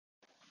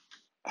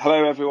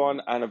Hello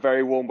everyone, and a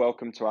very warm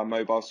welcome to our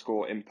Mobile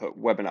Score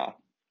Input webinar.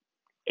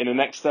 In the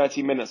next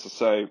 30 minutes or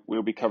so,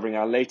 we'll be covering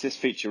our latest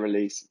feature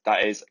release,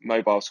 that is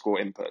Mobile Score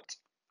Input.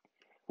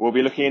 We'll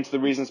be looking into the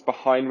reasons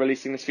behind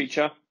releasing this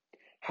feature,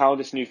 how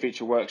this new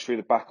feature works through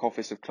the back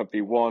office of Club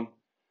V1,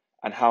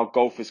 and how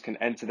golfers can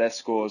enter their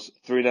scores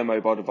through their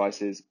mobile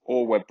devices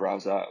or web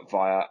browser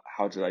via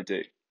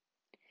HowDidiDo.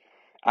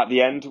 At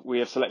the end, we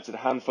have selected a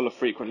handful of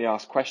frequently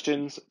asked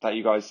questions that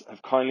you guys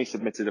have kindly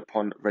submitted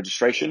upon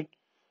registration.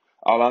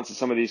 I'll answer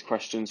some of these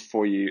questions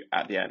for you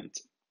at the end.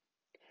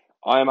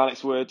 I am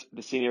Alex Wood,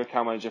 the Senior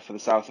Account Manager for the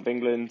South of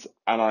England,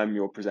 and I'm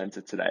your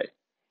presenter today.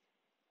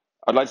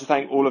 I'd like to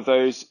thank all of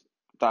those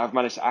that have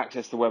managed to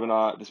access the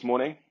webinar this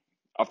morning.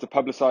 After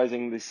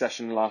publicising this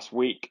session last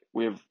week,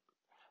 we have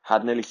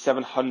had nearly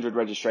 700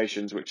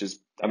 registrations, which is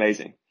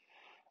amazing.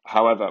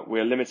 However, we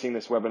are limiting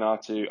this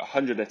webinar to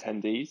 100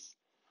 attendees.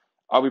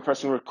 I'll be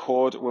pressing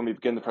record when we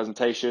begin the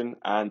presentation,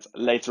 and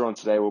later on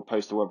today we'll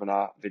post the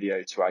webinar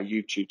video to our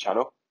YouTube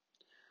channel.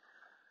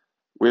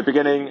 We're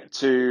beginning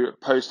to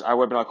post our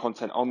webinar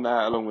content on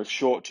there along with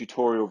short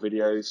tutorial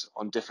videos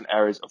on different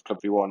areas of Club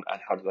V1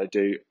 and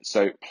HowDidiDo.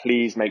 So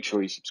please make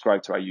sure you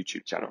subscribe to our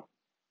YouTube channel.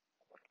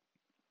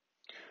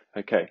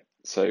 Okay,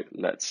 so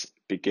let's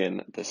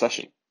begin the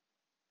session.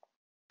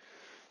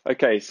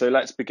 Okay, so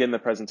let's begin the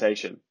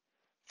presentation.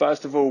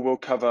 First of all, we'll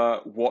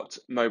cover what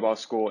Mobile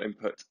Score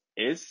Input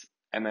is,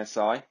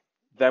 MSI.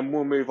 Then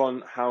we'll move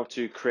on how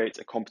to create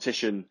a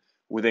competition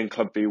within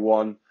Club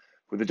V1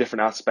 with the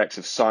different aspects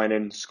of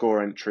sign-in,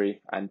 score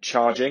entry, and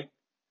charging.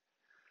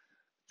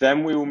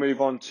 Then we will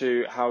move on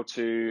to how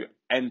to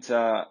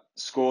enter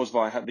scores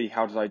via the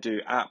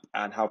HowDidiDo app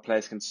and how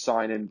players can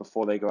sign in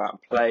before they go out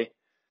and play.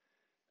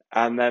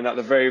 And then at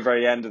the very,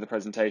 very end of the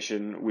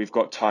presentation, we've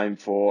got time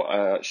for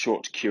a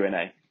short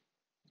Q&A.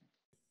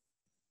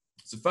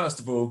 So first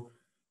of all,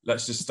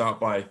 let's just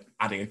start by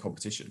adding a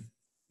competition.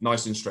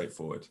 Nice and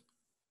straightforward.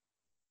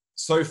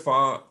 So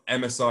far,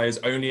 MSI is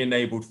only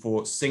enabled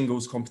for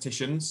singles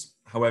competitions.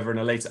 However, in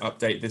a later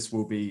update, this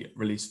will be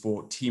released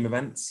for team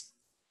events.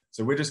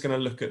 So we're just going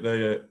to look at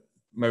the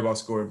mobile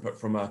score input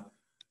from a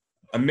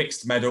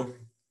mixed medal.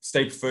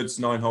 Stapleford's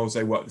 9 holes,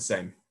 they work the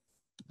same.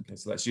 Okay,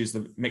 so let's use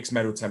the mixed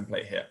medal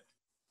template here.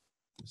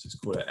 Let's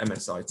just call it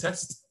MSI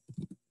test.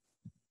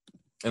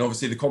 And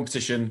obviously the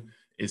competition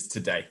is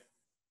today.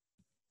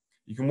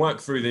 You can work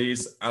through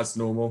these as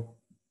normal,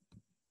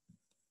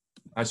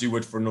 as you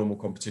would for a normal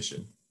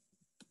competition.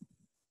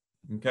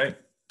 Okay,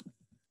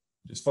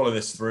 just follow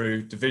this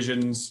through.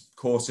 Divisions,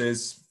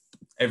 courses,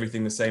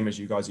 everything the same as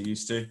you guys are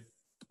used to.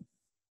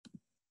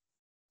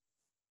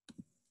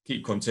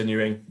 Keep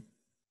continuing.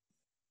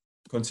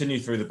 Continue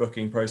through the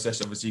booking process.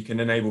 Obviously, you can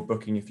enable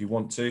booking if you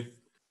want to,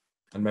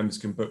 and members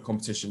can book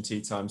competition tee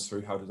times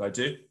through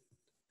HowDidiDo.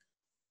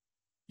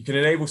 You can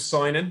enable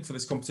sign-in for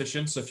this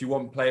competition. So if you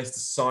want players to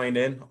sign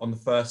in on the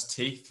first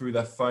tee through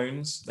their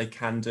phones, they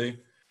can do.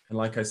 And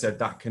like I said,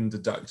 that can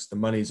deduct the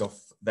monies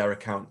off their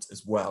account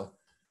as well,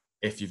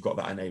 if you've got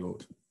that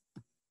enabled.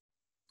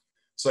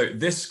 So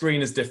this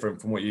screen is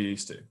different from what you're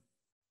used to.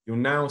 You'll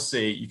now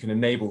see you can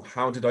enable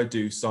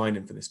HowDidiDo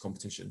sign-in for this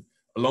competition,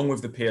 along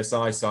with the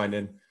PSI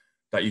sign-in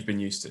that you've been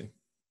used to.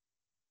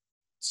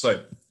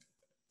 So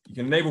you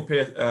can enable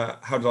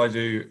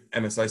HowDidiDo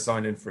MSI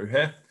sign-in through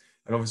here,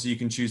 and obviously you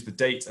can choose the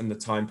date and the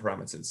time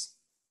parameters.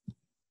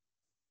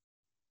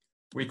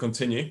 We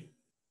continue.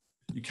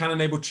 You can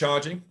enable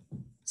charging,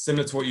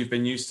 similar to what you've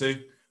been used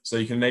to. So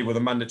you can enable the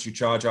mandatory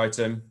charge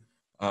item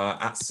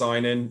at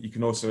sign-in. You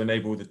can also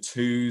enable the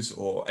twos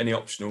or any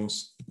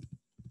optionals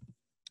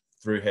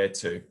through here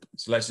too.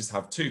 So let's just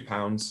have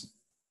 £2.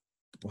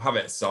 We'll have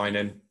it at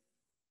sign-in.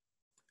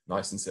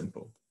 Nice and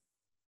simple.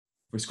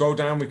 If we scroll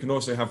down, we can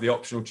also have the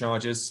optional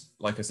charges.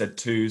 Like I said,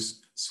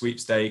 twos,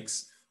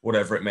 sweepstakes,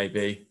 whatever it may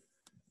be.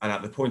 And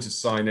at the point of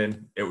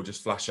sign-in, it will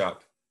just flash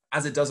up,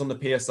 as it does on the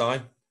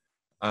PSI.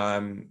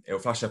 It will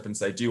flash up and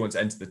say, do you want to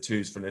enter the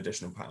twos for an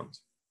additional £1?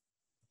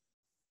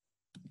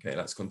 Okay,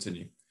 let's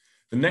continue.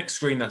 The next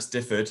screen that's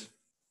differed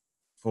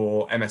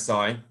for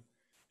MSI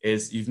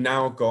is you've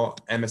now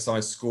got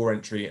MSI score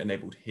entry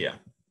enabled here.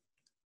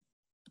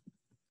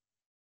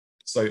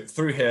 So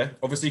through here,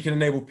 obviously you can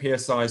enable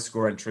PSI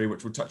score entry,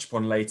 which we'll touch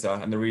upon later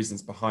and the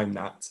reasons behind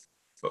that.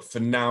 But for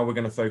now, we're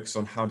going to focus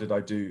on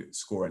HowDidiDo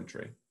score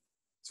entry.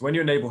 So when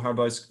you enable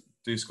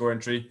HowDidiDo score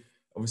entry,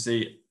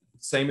 obviously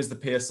same as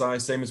the PSI,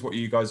 same as what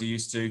you guys are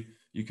used to,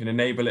 you can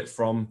enable it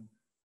from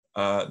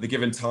the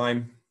given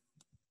time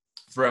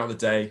throughout the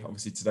day.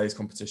 Obviously today's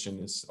competition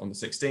is on the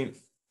 16th,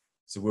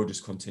 so we'll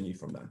just continue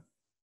from there.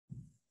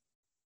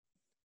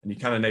 And you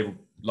can enable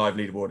live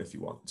leaderboard if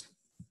you want.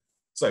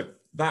 So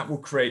that will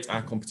create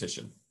our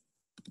competition.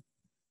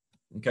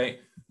 Okay,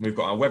 we've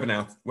got our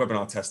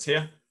webinar test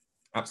here.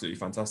 Absolutely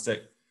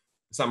fantastic.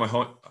 It's at my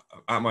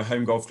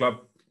home golf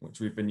club,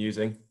 which we've been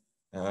using,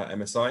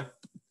 MSI.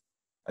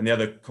 And the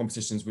other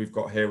competitions we've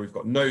got here, we've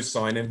got no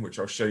sign-in, which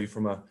I'll show you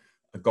from a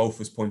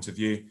golfer's point of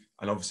view.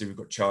 And obviously we've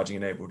got charging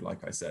enabled,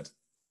 like I said.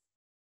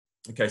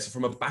 Okay, so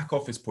from a back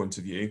office point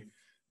of view,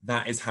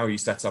 that is how you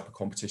set up a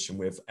competition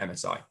with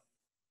MSI.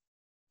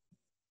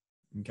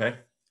 Okay,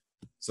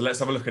 so let's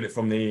have a look at it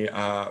from the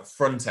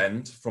front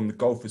end, from the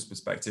golfer's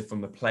perspective, from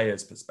the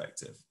player's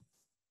perspective.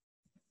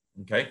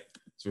 Okay,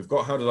 so we've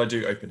got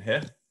HowDidiDo open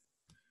here.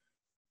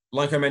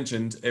 Like I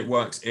mentioned, it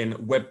works in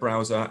web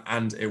browser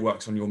and it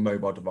works on your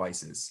mobile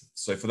devices.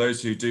 So for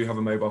those who do have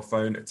a mobile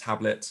phone, a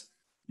tablet,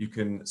 you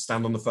can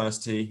stand on the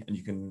first tee and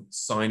you can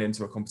sign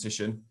into a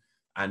competition,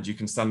 and you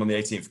can stand on the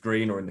 18th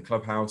green or in the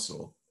clubhouse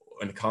or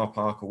in a car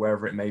park or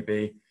wherever it may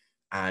be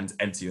and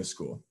enter your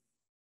score.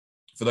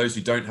 For those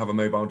who don't have a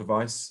mobile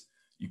device,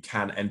 you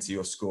can enter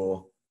your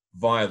score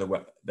via the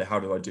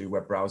HowDidiDo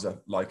web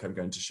browser, like I'm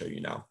going to show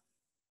you now.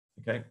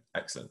 Okay,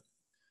 excellent.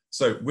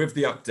 So with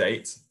the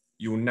update,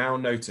 you'll now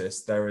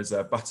notice there is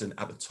a button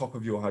at the top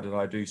of your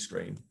HowDidiDo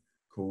screen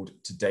called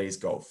Today's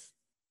Golf.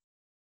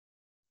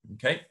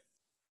 Okay,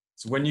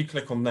 so when you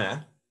click on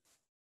there,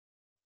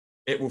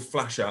 it will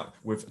flash up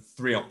with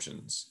 3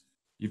 options.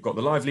 You've got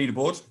the live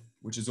leaderboard,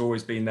 which has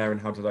always been there in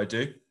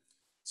HowDidiDo.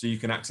 So you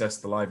can access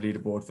the live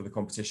leaderboard for the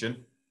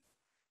competition.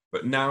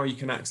 But now you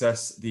can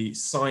access the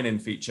sign-in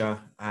feature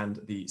and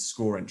the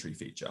score entry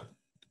feature.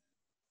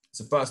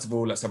 So first of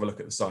all, let's have a look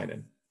at the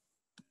sign-in.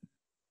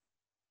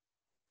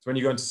 So when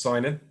you go into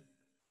sign-in,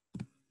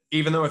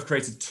 even though I've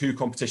created 3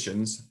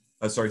 competitions,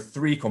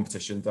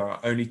 there are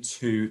only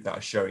 2 that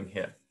are showing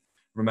here.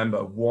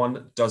 Remember,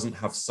 1 doesn't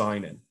have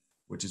sign-in,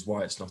 which is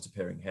why it's not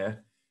appearing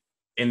here.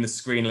 In the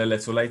screen a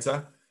little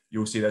later,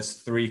 you'll see there's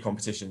 3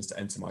 competitions to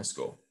enter my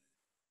score.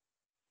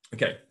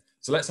 Okay,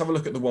 so let's have a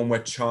look at the one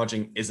where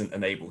charging isn't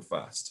enabled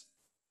first.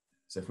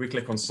 So if we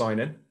click on sign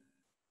in,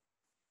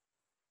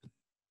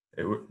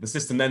 the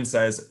system then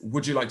says,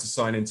 would you like to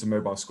sign into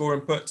mobile score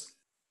input?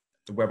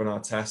 The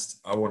webinar test,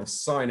 I want to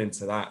sign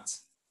into that,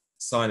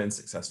 sign in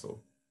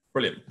successful.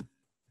 Brilliant.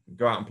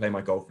 Go out and play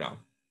my golf now.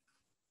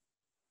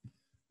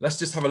 Let's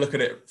just have a look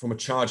at it from a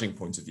charging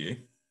point of view.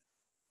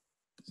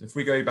 So if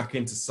we go back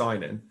into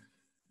sign in,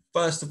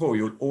 first of all,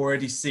 you'll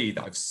already see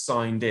that I've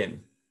signed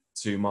in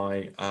to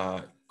my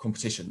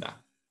competition there.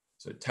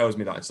 So it tells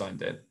me that I've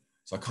signed in.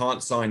 So I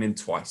can't sign in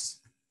twice,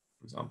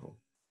 for example.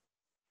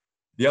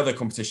 The other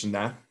competition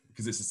there,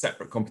 because it's a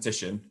separate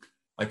competition,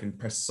 I can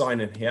press sign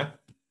in here.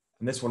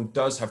 And this one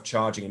does have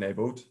charging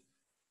enabled.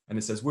 And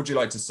it says, would you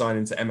like to sign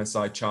into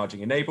MSI charging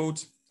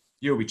enabled?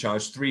 You'll be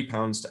charged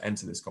 £3 to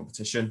enter this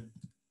competition.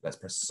 Let's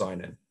press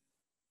sign in.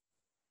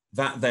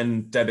 That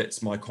then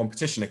debits my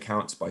competition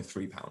account by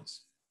 £3.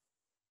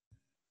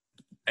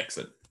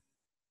 Excellent.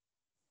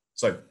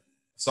 So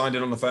signed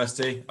in on the first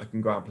tee, I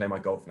can go out and play my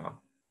golf now.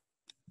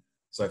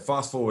 So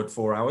fast forward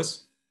 4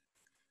 hours,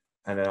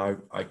 and then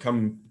I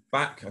come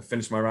back, I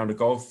finish my round of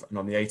golf, and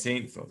on the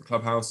 18th, or the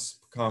clubhouse,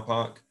 car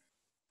park,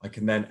 I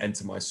can then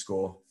enter my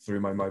score through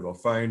my mobile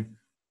phone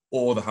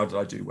or the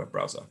HowDidiDo web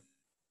browser.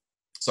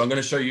 So I'm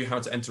going to show you how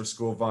to enter a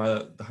score via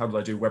the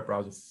HowDidiDo web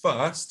browser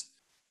first,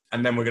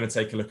 and then we're going to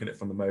take a look at it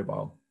from the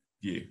mobile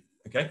view,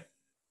 okay?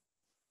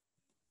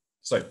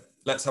 So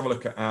let's have a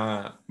look at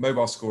our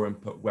mobile score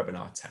input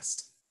webinar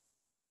test.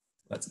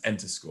 Let's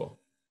enter score.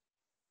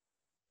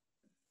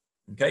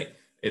 Okay,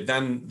 it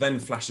then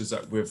flashes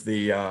up with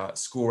the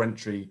score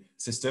entry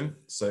system.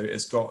 So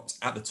it's got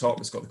at the top,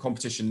 it's got the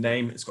competition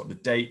name, it's got the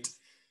date,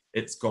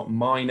 it's got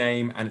my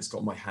name, and it's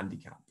got my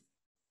handicap.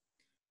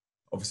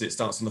 Obviously, it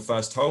starts on the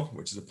first hole,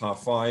 which is a par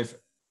 5.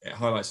 It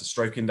highlights the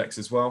stroke index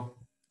as well.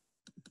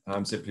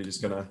 I'm simply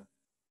just going to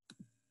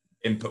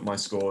input my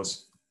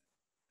scores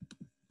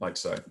like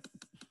so.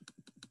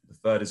 The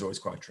third is always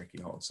quite a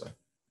tricky hole, so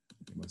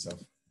give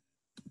myself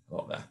a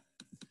lot there.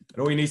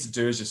 And all you need to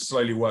do is just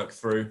slowly work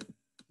through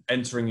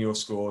entering your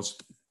scores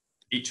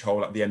each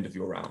hole at the end of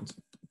your round.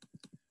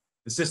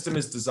 The system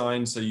is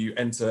designed so you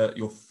enter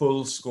your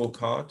full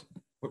scorecard.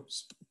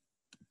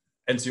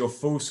 Enter your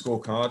full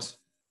scorecard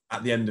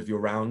at the end of your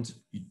round.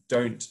 You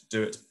don't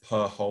do it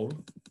per hole.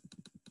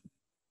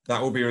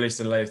 That will be released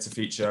in a later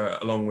feature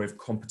along with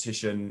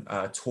competition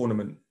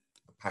tournament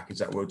package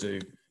that we'll do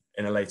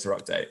in a later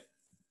update,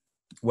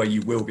 where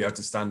you will be able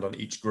to stand on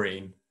each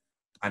green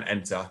and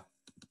enter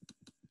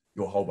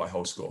your hole by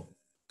hole score.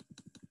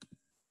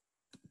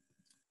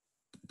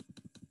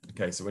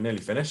 Okay, so we're nearly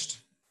finished.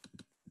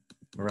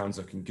 My round's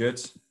looking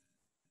good.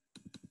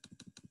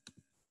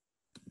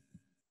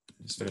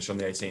 Just finish on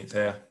the 18th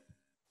here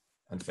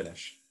and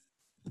finish.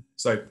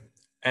 So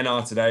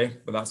NR today,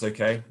 but that's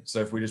okay. So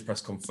if we just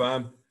press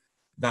confirm,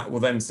 that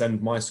will then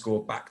send my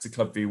score back to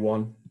Club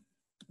V1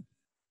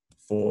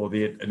 for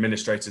the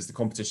administrators, the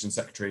competition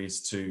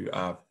secretaries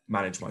to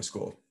manage my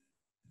score.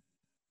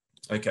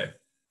 Okay.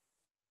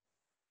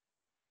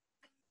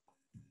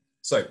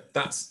 So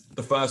that's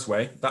the first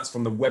way. That's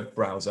from the web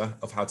browser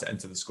of how to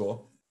enter the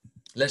score.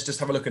 Let's just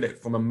have a look at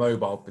it from a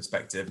mobile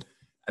perspective,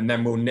 and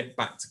then we'll nip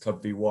back to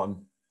Club V1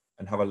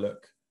 and have a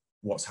look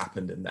what's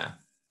happened in there.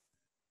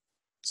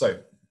 So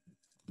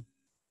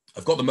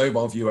I've got the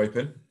mobile view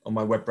open on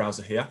my web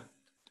browser here,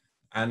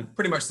 and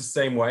pretty much the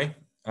same way.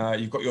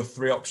 You've got your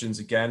 3 options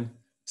again.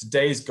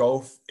 Today's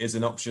golf is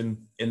an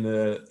option in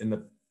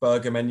the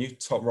burger menu,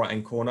 top right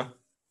hand corner.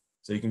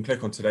 So you can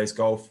click on today's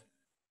golf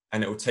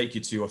and it will take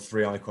you to your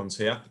 3 icons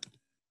here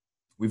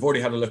We've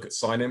already had a look at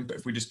sign-in, but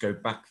if we just go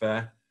back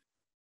there,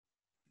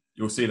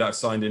 you'll see that I've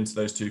signed into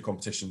those 2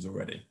 competitions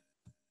already.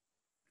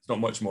 There's not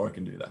much more I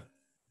can do there.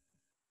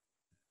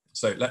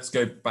 So let's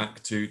go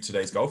back to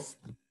today's golf.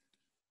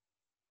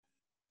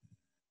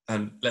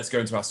 And let's go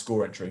into our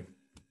score entry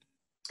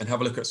and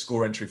have a look at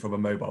score entry from a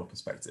mobile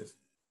perspective.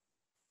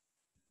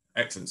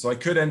 Excellent. So I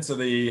could enter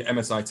the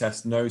MSI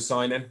test no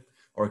sign-in,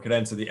 or I could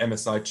enter the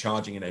MSI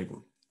charging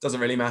enabled. Doesn't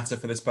really matter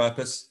for this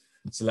purpose.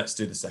 So let's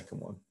do the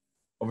second one.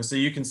 Obviously,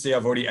 you can see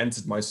I've already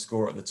entered my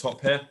score at the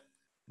top here.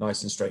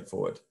 Nice and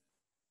straightforward.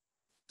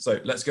 So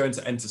let's go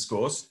into enter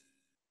scores.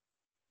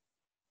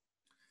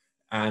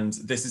 And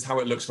this is how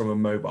it looks from a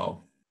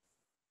mobile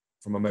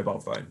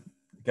phone.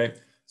 Okay,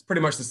 it's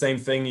pretty much the same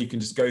thing. You can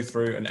just go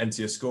through and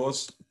enter your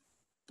scores,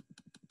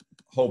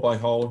 hole by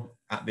hole,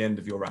 at the end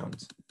of your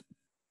round.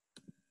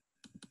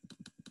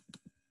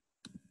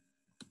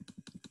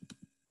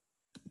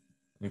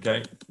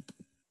 Okay,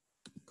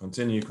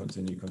 continue.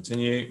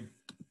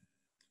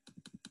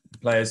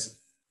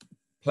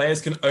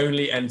 Players can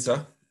only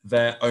enter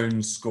their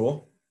own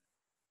score.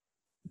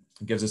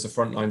 It gives us a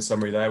frontline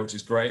summary there, which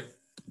is great.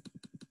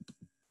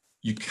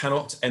 You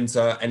cannot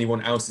enter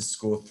anyone else's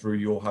score through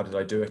your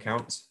HowDidiDo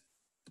account.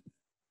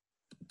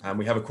 And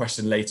we have a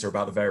question later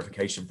about the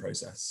verification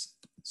process.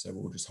 So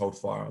we'll just hold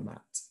fire on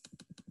that.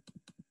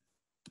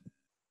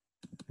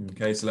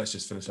 Okay, so let's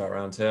just finish our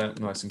round here.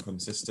 Nice and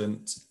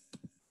consistent.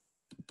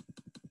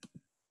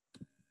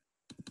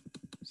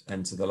 Let's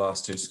enter the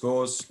last 2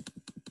 scores.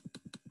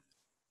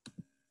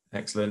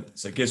 Excellent.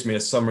 So it gives me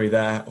a summary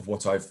there of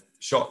what I've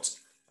shot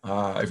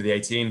over the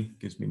 18.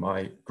 Gives me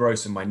my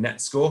gross and my net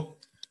score.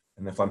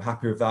 And if I'm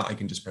happy with that, I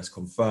can just press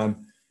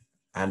confirm.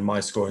 And my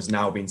score has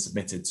now been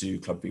submitted to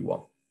Club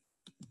V1.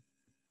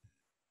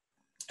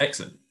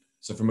 Excellent.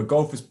 So from a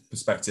golfer's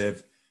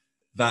perspective,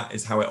 that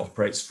is how it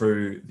operates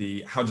through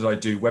the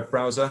HowDidiDo web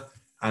browser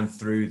and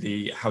through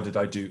the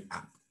HowDidiDo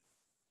app.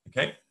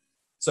 Okay,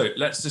 so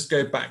let's just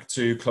go back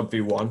to Club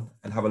V1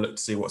 and have a look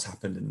to see what's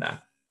happened in there.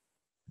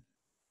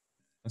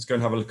 Let's go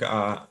and have a look at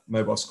our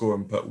mobile score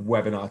input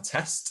webinar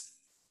test.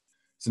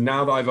 So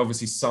now that I've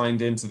obviously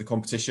signed into the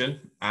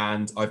competition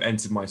and I've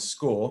entered my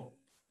score,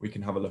 we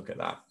can have a look at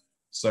that.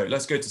 So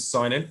let's go to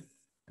sign in,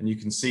 and you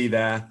can see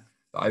there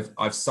that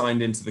I've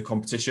signed into the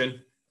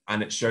competition,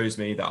 and it shows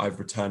me that I've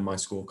returned my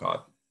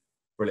scorecard.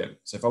 Brilliant.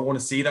 So if I want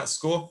to see that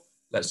score,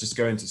 let's just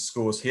go into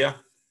scores here,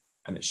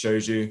 and it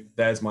shows you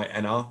there's my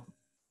NR.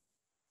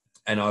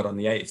 NR'd on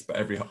the 8th, but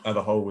every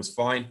other hole was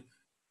fine.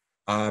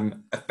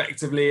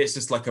 Effectively, it's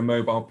just like a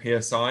mobile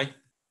PSI.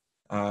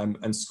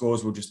 And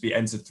scores will just be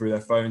entered through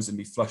their phones and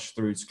be flushed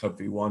through to Club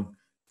V1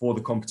 for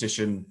the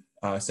competition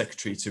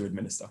secretary to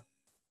administer.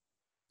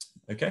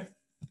 Okay.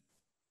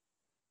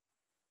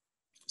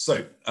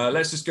 So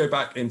let's just go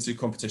back into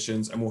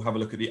competitions, and we'll have a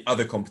look at the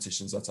other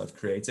competitions that I've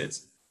created.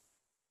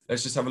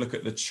 Let's just have a look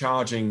at the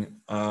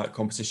charging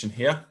competition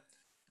here.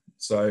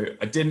 So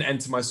I didn't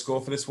enter my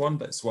score for this one.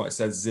 That's why it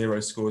says 0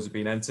 scores have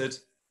been entered,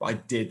 but I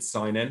did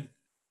sign in.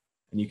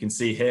 And you can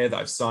see here that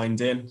I've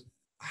signed in.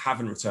 I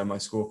haven't returned my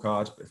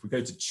scorecard, but if we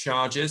go to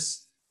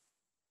charges,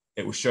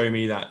 it will show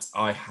me that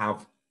I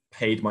have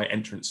paid my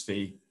entrance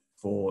fee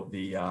for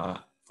the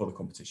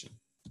competition.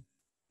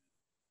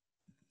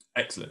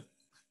 Excellent.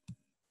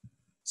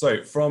 So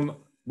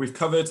we've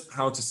covered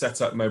how to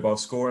set up mobile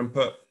score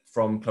input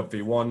from Club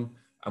V1,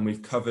 and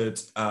we've covered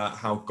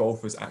how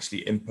golfers actually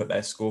input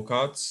their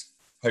scorecards.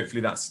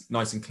 Hopefully that's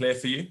nice and clear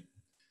for you.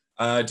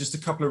 Just a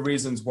couple of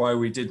reasons why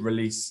we did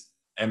release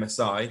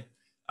MSI.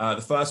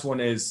 The first one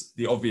is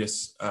the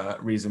obvious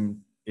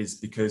reason is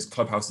because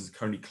Clubhouse is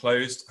currently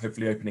closed,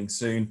 hopefully opening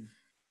soon.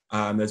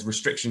 There's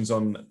restrictions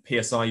on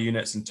PSI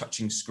units and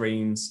touching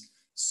screens.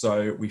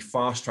 So we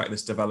fast-tracked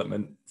this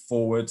development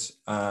forward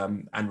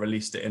and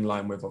released it in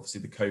line with obviously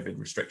the COVID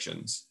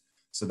restrictions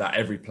so that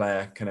every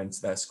player can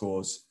enter their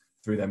scores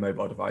through their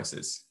mobile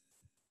devices.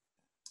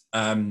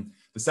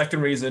 The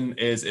second reason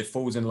is it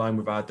falls in line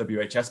with our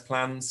WHS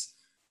plans.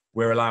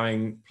 We're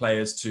allowing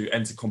players to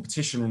enter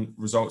competition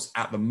results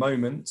at the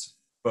moment,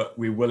 but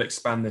we will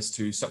expand this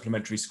to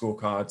supplementary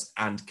scorecards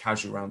and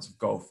casual rounds of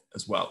golf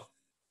as well.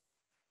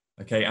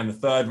 Okay, and the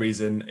third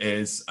reason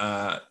is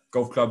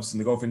golf clubs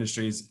and the golf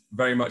industry is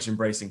very much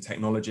embracing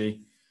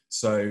technology.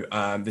 So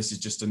this is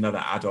just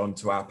another add-on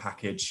to our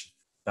package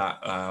that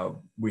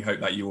we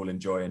hope that you all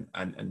enjoy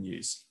and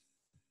use.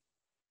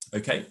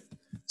 Okay,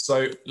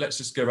 so let's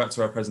just go back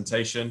to our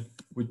presentation.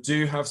 We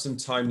do have some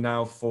time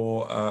now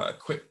for a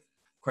quick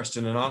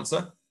question and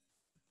answer,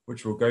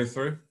 which we'll go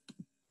through.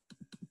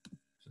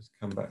 Just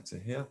come back to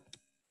here.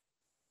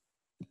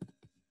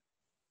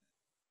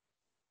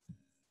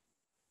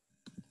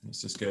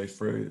 Let's just go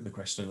through the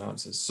question and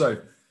answers. So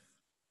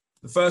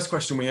the first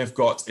question we have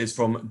got is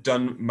from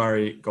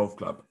Dunmurray Golf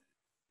Club.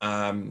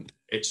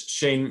 It's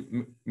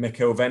Shane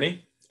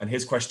McIlvenny, and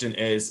his question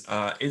is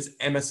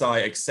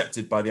MSI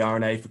accepted by the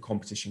RNA for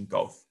competition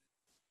golf?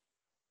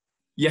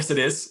 Yes, it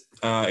is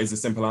a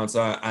simple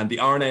answer. And the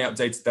RNA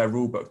updated their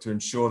rulebook to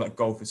ensure that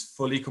golf is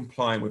fully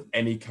compliant with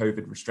any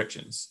COVID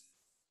restrictions.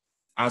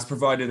 As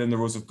provided in the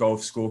rules of golf,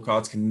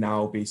 scorecards can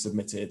now be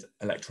submitted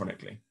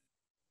electronically.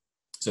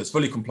 So it's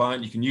fully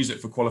compliant. You can use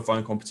it for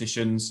qualifying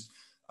competitions.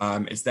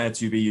 It's there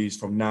to be used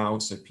from now,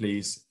 so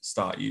please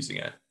start using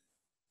it.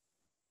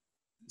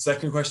 The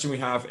second question we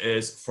have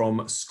is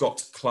from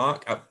Scott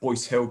Clark at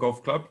Boyce Hill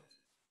Golf Club.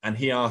 And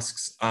he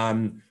asks,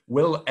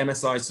 will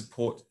MSI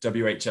support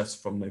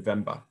WHS from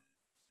November?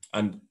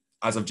 And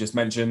as I've just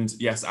mentioned,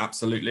 yes,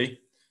 absolutely.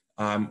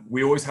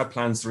 We always had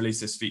plans to release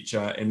this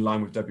feature in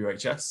line with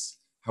WHS.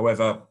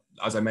 However,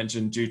 as I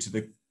mentioned, due to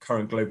the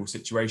current global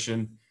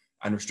situation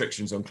and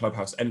restrictions on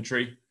clubhouse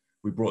entry,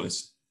 we brought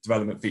this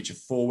development feature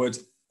forward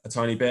a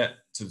tiny bit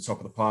to the top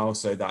of the pile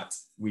so that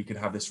we could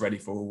have this ready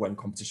for when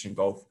competition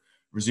golf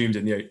resumed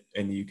in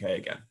the UK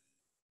again.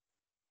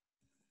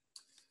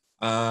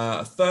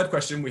 A third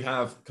question we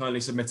have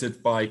kindly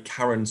submitted by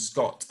Karen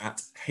Scott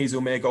at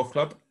Hazelmere Golf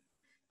Club.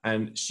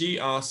 And she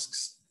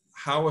asks,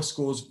 how are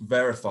scores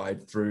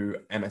verified through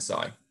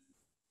MSI?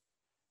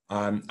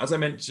 As I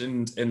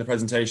mentioned in the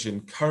presentation,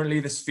 currently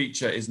this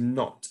feature is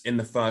not in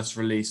the first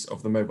release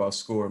of the mobile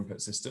score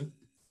input system.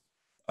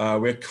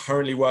 We're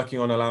currently working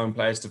on allowing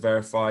players to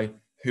verify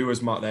who has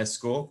marked their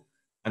score,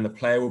 and the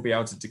player will be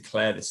able to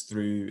declare this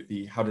through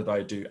the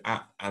HowDidiDo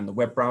app and the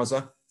web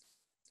browser.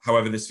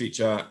 However, this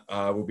feature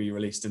will be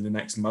released in the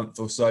next month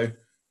or so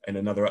in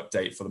another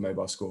update for the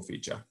mobile score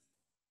feature.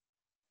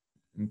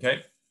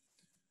 Okay.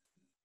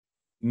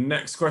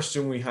 Next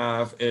question we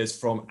have is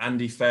from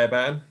Andy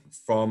Fairbairn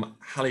from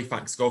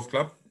Halifax Golf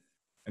Club.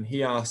 And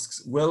he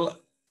asks, will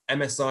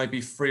MSI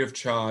be free of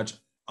charge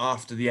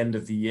after the end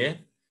of the year?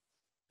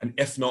 And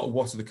if not,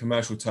 what are the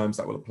commercial terms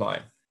that will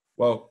apply?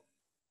 Well,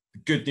 the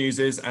good news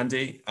is,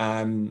 Andy,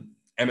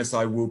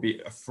 MSI will be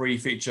a free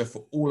feature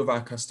for all of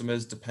our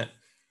customers,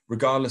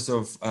 regardless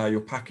of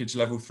your package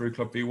level through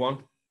Club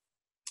V1.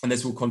 And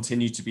this will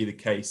continue to be the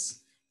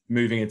case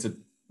moving into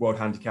World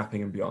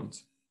Handicapping and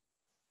beyond.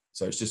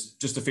 So it's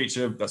just a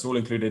feature that's all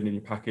included in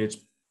your package.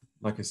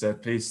 Like I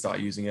said, please start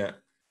using it.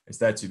 It's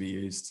there to be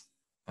used.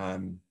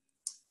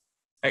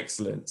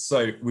 Excellent.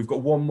 So we've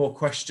got one more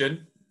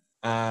question,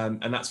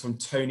 and that's from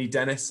Tony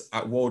Dennis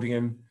at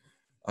Waldingham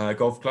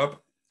Golf Club.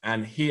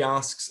 And he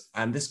asks,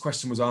 and this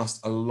question was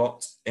asked a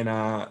lot in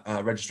our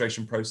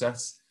registration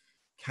process,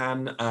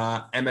 can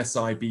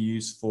MSI be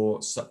used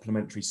for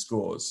supplementary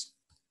scores?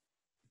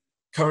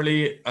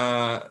 Currently,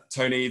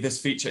 Tony,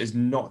 this feature is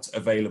not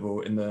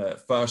available in the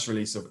first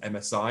release of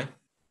MSI,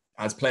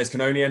 as players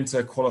can only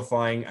enter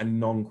qualifying and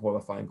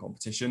non-qualifying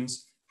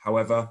competitions.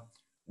 However,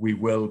 we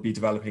will be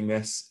developing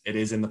this. It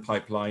is in the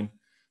pipeline,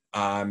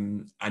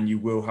 and you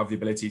will have the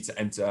ability to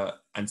enter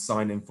and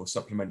sign in for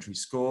supplementary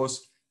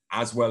scores,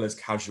 as well as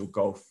casual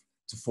golf,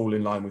 to fall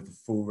in line with the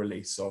full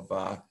release of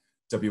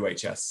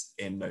WHS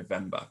in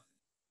November.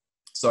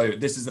 So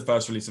this is the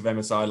first release of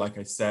MSI, like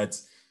I said.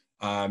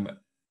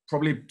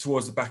 Probably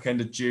towards the back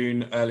end of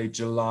June, early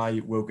July,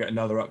 we'll get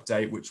another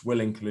update, which will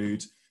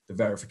include the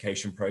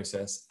verification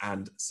process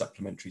and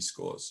supplementary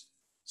scores.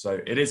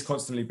 So it is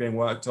constantly being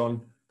worked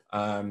on.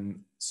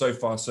 So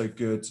far, so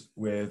good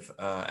with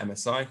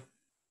MSI.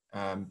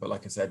 But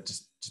like I said,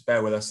 just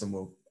bear with us and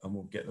we'll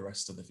get the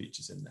rest of the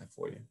features in there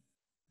for you.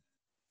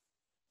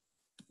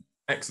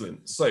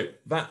 Excellent. So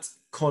that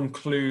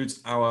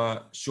concludes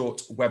our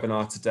short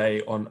webinar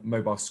today on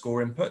mobile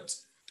score input.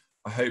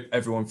 I hope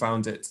everyone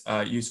found it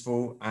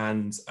useful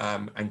and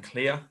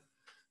clear.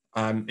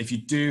 If you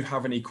do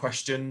have any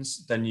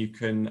questions, then you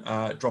can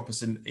drop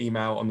us an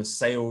email on the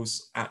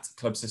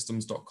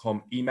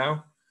sales@clubsystems.com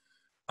email.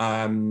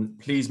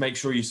 Please make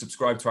sure you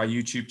subscribe to our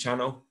YouTube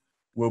channel.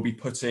 We'll be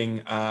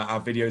putting our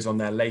videos on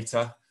there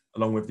later,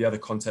 along with the other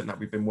content that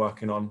we've been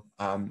working on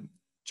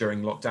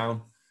during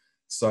lockdown.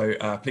 So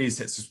please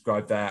hit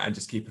subscribe there and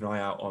just keep an eye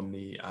out on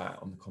the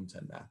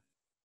content there.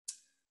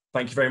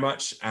 Thank you very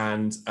much,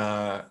 and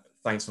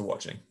thanks for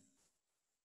watching.